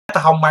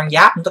tao không mang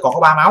giáp, tao còn có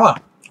 3 máu à.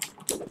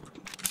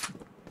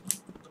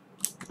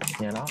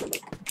 Nhà nó.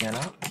 Nhà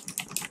nó.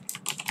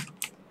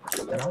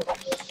 Nhà nó.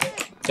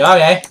 Trời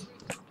vậy.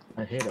 I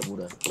hate it,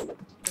 Buddha.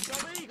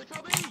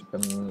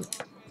 Cần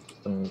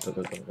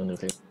điều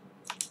khiển.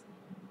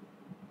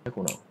 Cái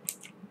cô nào?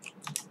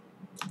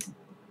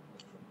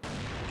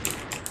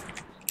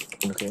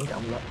 Điều khiển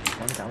trọng lên,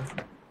 quan trọng.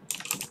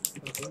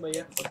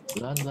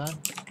 Lên lên,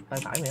 tay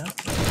phải mày á.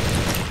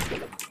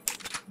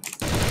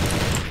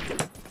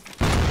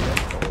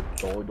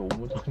 Trời đủ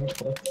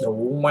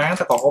đủ má,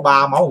 tao còn có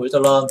 3 máu gửi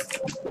tao lên.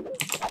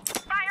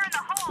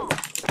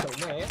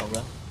 Còn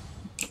lên.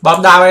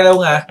 Bơm đao đây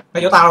luôn à,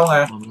 cái chỗ tao luôn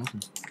à.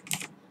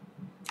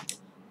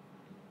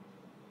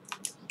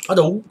 Nó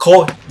đủ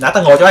Khôi, nãy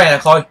tao ngồi chỗ này nè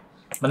Khôi,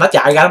 mà nó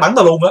chạy ra nó bắn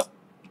tao luôn á.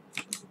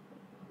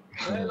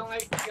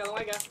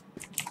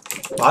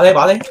 Bỏ đi,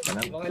 bỏ đi.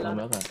 Lên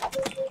nữa rồi.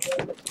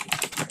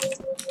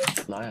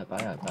 Tới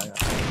rồi.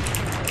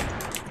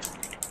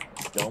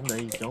 Trốn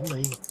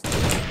đi.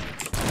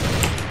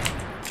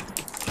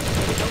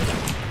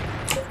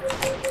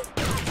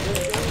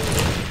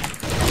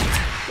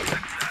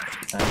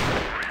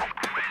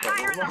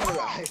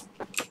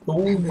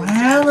 Đủ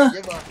má đó.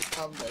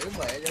 Không để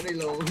mẹ cho đi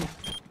luôn.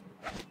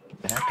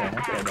 Hát đồ.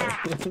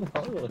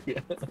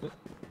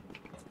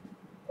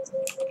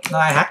 Nó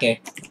ai hát kìa.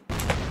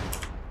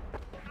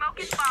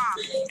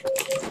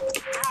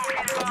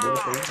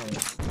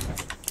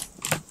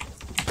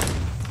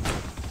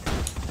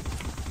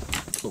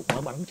 Tụt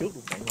mới bắn trước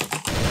luôn bạn rồi.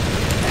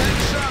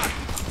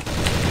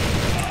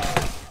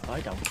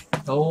 Tới chồng.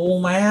 Đủ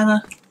má đó.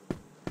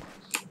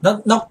 Nó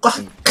có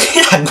cái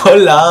thằng khôi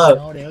lờ.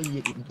 Nó đéo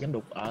gì dám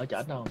đục ở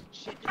trển đâu.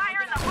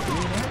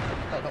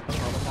 Tao ngồi bên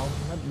đâu,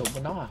 nó đụng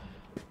bên đó à.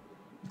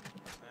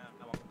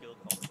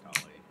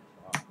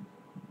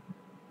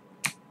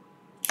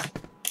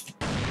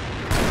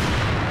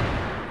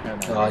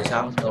 Rồi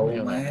xong đủ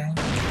má.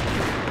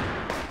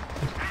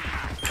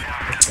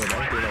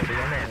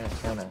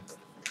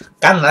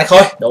 Canh lại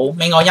Khôi, đủ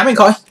mày ngồi nhắm đi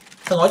Khôi.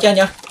 Tao ngồi trên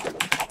nha.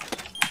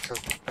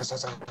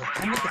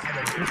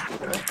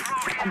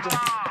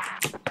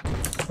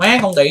 Má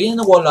con đĩ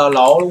nó quên lờ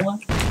lộ luôn á.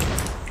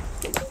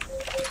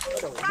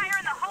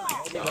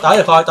 Tới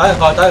rồi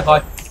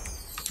Khôi.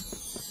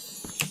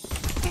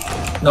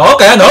 Nữa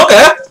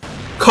kìa.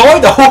 Khôi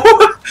đủ.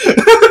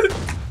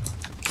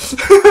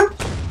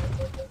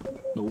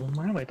 Đủ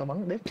má mày, tao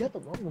bắn đép chết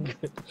tao bắn luôn kìa.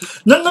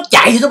 Nó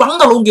chạy thì nó bắn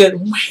tao luôn kìa.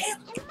 Má.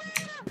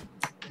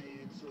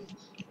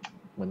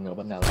 Mình ngồi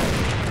bên nào?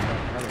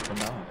 Nó được bên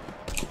đó.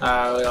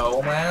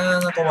 Đồ má,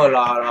 nó có ML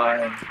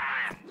rồi.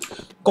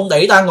 Con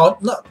đĩ tao ngồi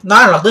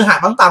nó là thứ hai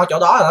bắn tao ở chỗ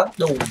đó rồi đó.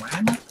 Đù má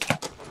nó.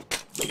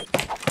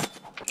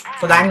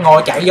 Tao đang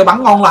ngồi chạy vô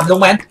bắn ngon lành luôn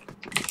men.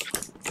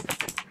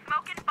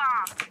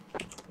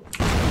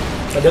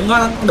 Mày đứng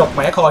đó đục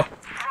mẹ Khôi.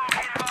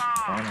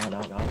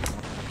 Đó.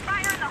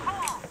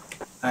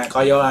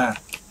 Coi vô à.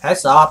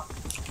 Headshot.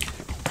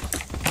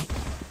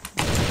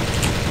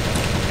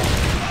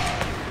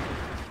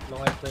 Vô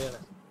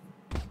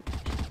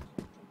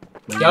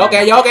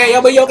kìa,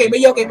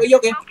 bị vô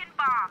kìa.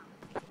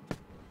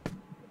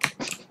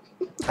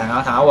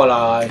 Thằng nó qua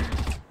lời.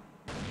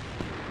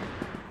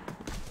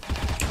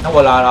 Nó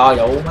qua lời rồi,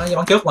 dụ nó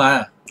bắn trước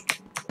mà.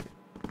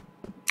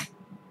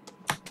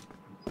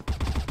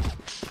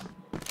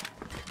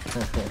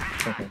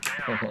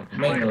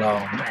 Mấy thằng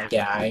lòn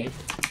chạy.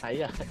 Thấy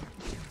rồi.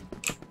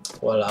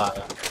 Qua lời.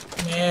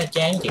 Nghe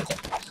chán thiệt.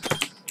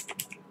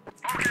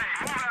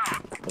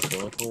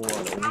 Thua đủ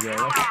ghê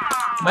lắm.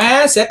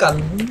 Má sẽ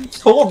cần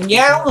thua bằng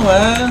giáo thôi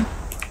mà.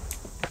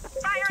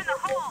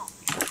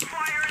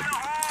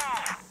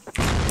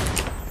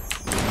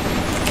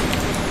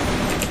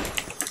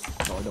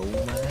 Đủ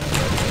má.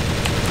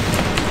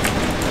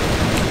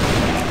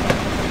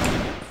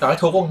 Trời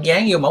thua con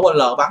dán vô mở qua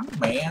lờ bắn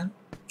mẹ.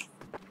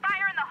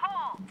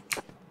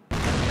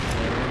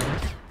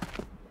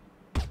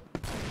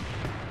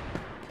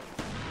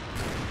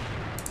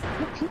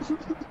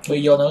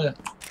 Bi vô nữa kìa.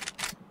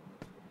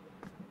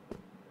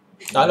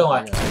 Tới luôn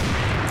rồi.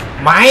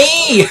 Mày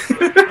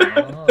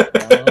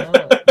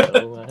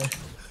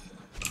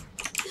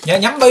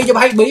nhắm bi cho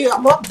bay bi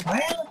ấm lắm. Má.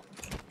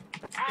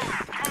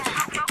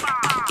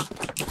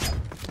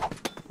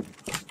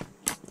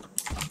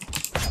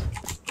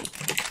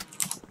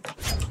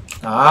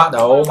 Đó,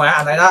 đủ má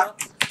anh ấy đó.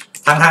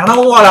 Thằng nó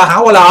muốn qua lờ,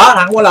 thằng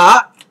qua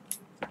lỡ.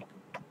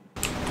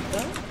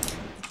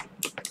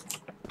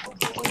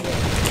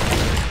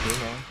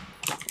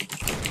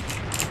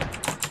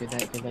 Trên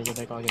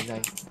đây coi trên đây.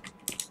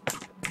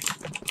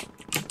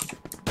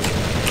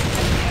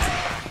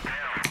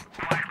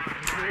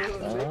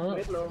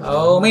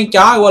 Mấy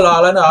chó qua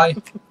lờ lên rồi.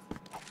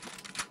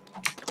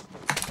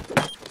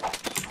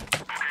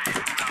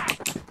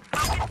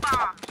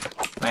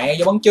 Mẹ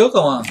vô bắn trước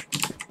không à.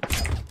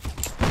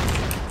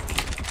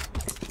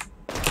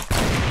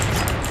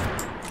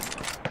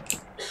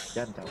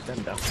 Chết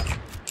chậu.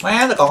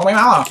 Má tao còn có mấy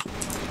máu à.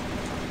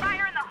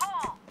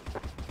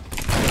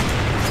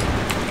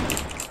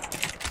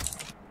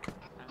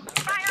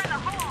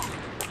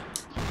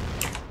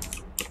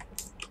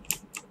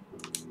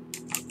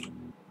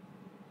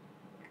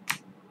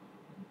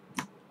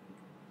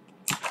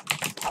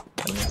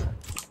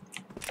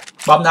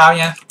 Bom đao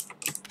nha.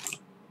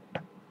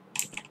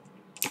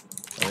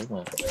 Biết mà.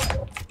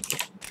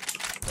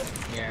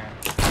 Nhà.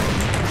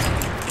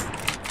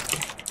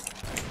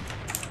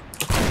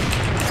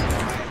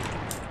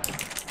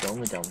 Trốn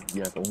với chồng,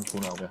 giờ cũng phụ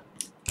nào kìa.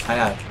 Hay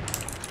rồi.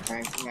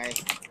 Ngay.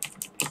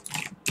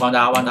 Bom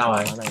đao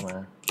rồi. Ở đây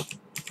mà.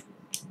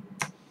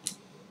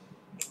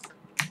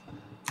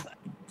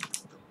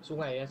 Xuống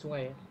này.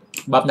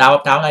 Bom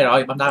đao đây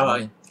rồi, bom đao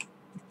rồi.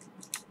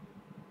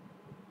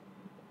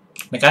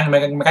 Mày canh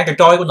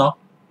control của nó.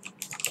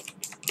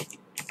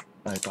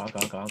 Có.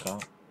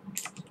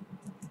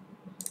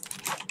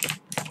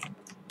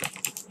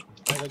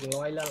 Coi chừng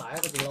Long A lên lại,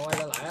 Long A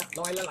lên lại.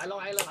 Lên lại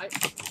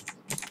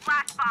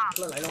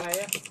Long A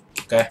á.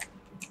 Ok.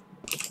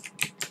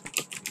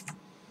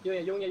 Vô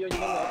nhà ngọt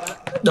á.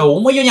 Đủ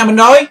mới vô nhà mình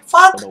rồi.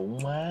 Fuck. Đủ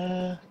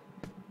má.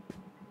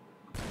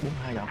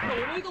 42 giọt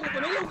rồi.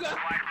 Tụi nó luôn kìa.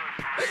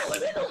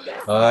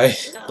 Ơi,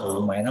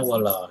 tụi mẹ nó qua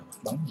lời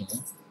bắn gì nữa.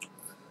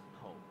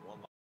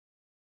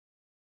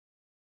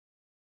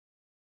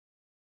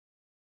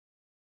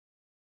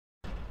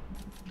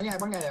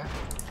 Bắn ngay vậy?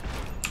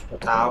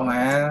 Tao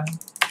mà.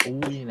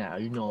 Ui nào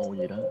Uno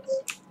gì đó.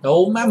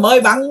 Đủ má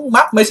mới bắn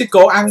mắt Mexico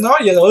ăn nó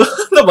giờ nữa.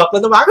 Nó bật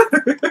lên nó bắn.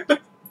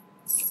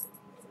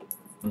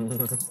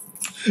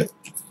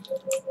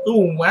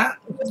 Má.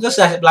 Nó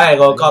sai supply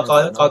rồi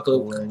coi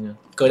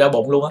cười đau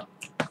bụng luôn á.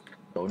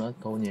 Tụi nó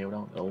thua nhiều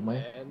đâu, đủ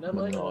mấy.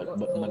 Mình ngồi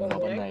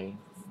bên này.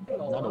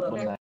 Nó đục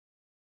bên này.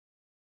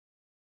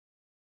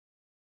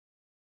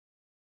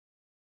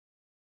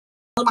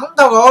 Nó bắn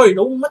tao rồi,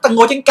 đúng, tao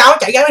ngồi trên cao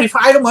chạy ra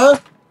refine luôn mà.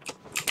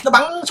 Nó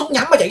bắn súng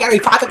nhắm mà chạy ra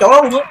refine tao chỗ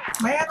đó luôn á.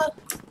 Má nó.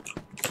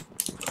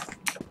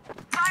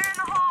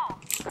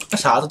 Nó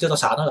sợ tao chưa, tao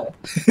sợ nó rồi.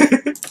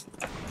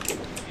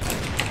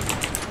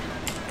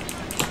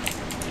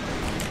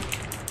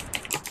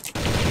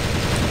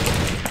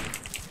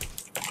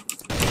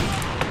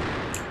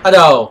 Ở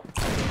đâu?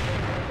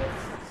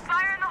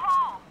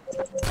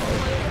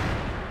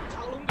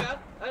 Luôn kìa.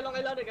 Ê, Long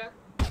A lên rồi kìa.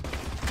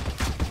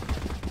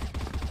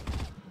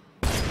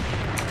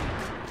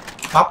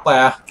 Móc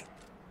à.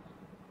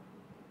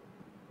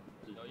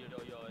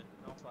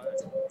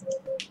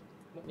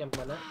 Múc nhầm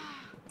mình á.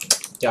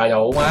 Trời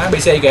đủ má,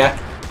 BC kìa.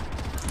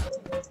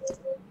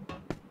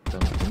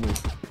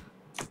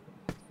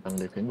 Cần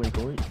điều khiển quy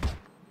cuối.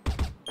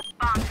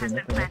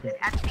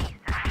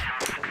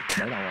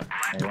 Đấy đâu rồi,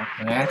 hay quá.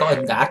 Má có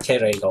in cả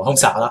cherry rồi, không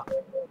sợ đâu.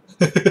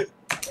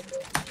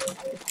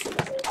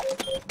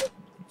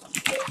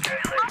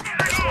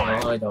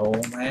 Ôi đủ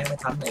má, cái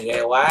thánh này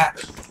ghê quá.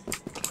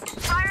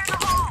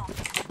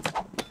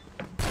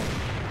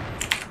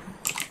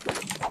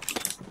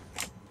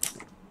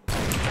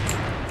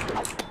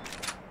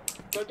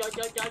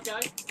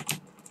 Chơi.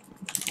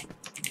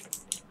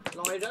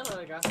 Long A rớt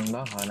rồi kìa. Thằng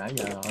đó hồi nãy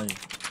giờ rồi.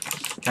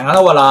 Thằng đó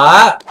nó qua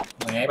lợ.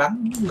 Mẹ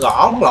bắn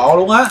gõ bắn lộ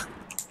luôn á.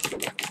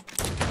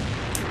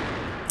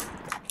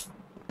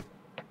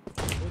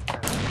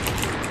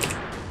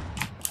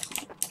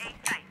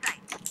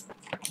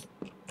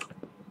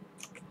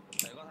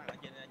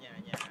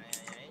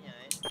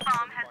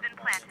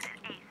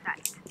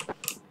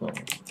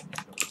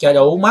 Chơi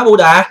đủ má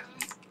Buddha.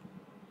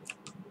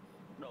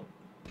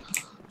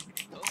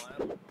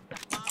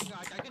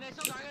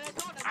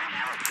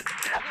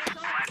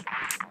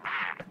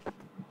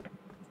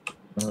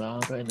 Đó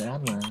có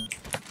internet mà.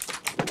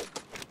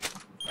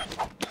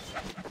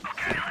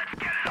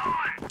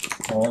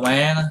 Ồ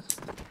man.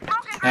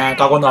 À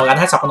coi con nồi gánh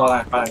hết sọc con nồi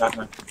này, coi gánh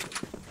này.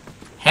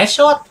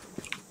 Headshot.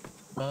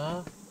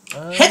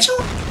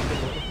 Headshot.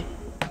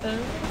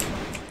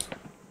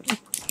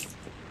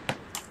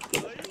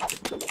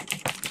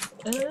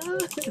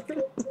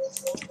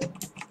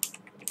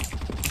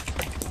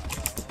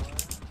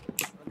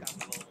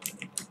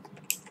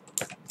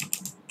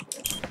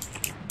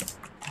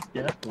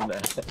 Chết luôn nè.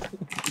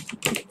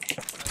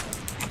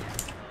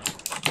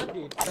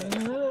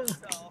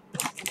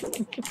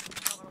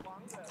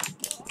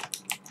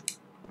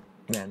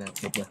 Nè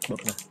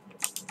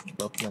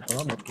bụp nè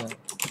có bụp nè.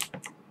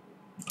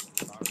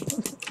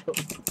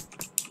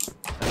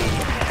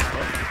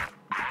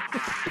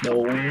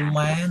 Đủ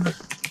man.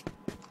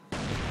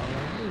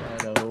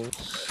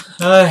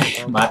 Ơi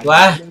mệt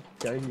quá.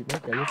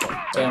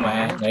 Chơi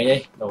mà nghỉ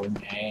đi. Đủ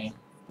mẹ.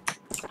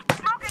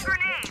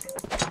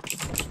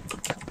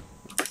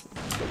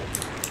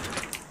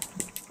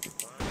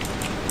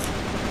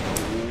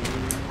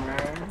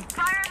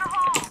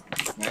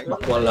 Bắt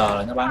qua L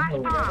là nó bắn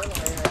luôn.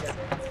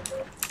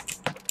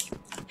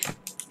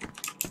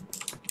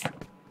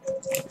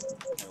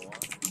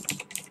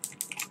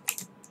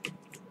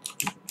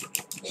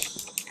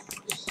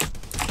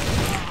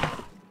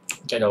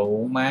 Trời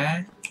đủ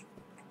má.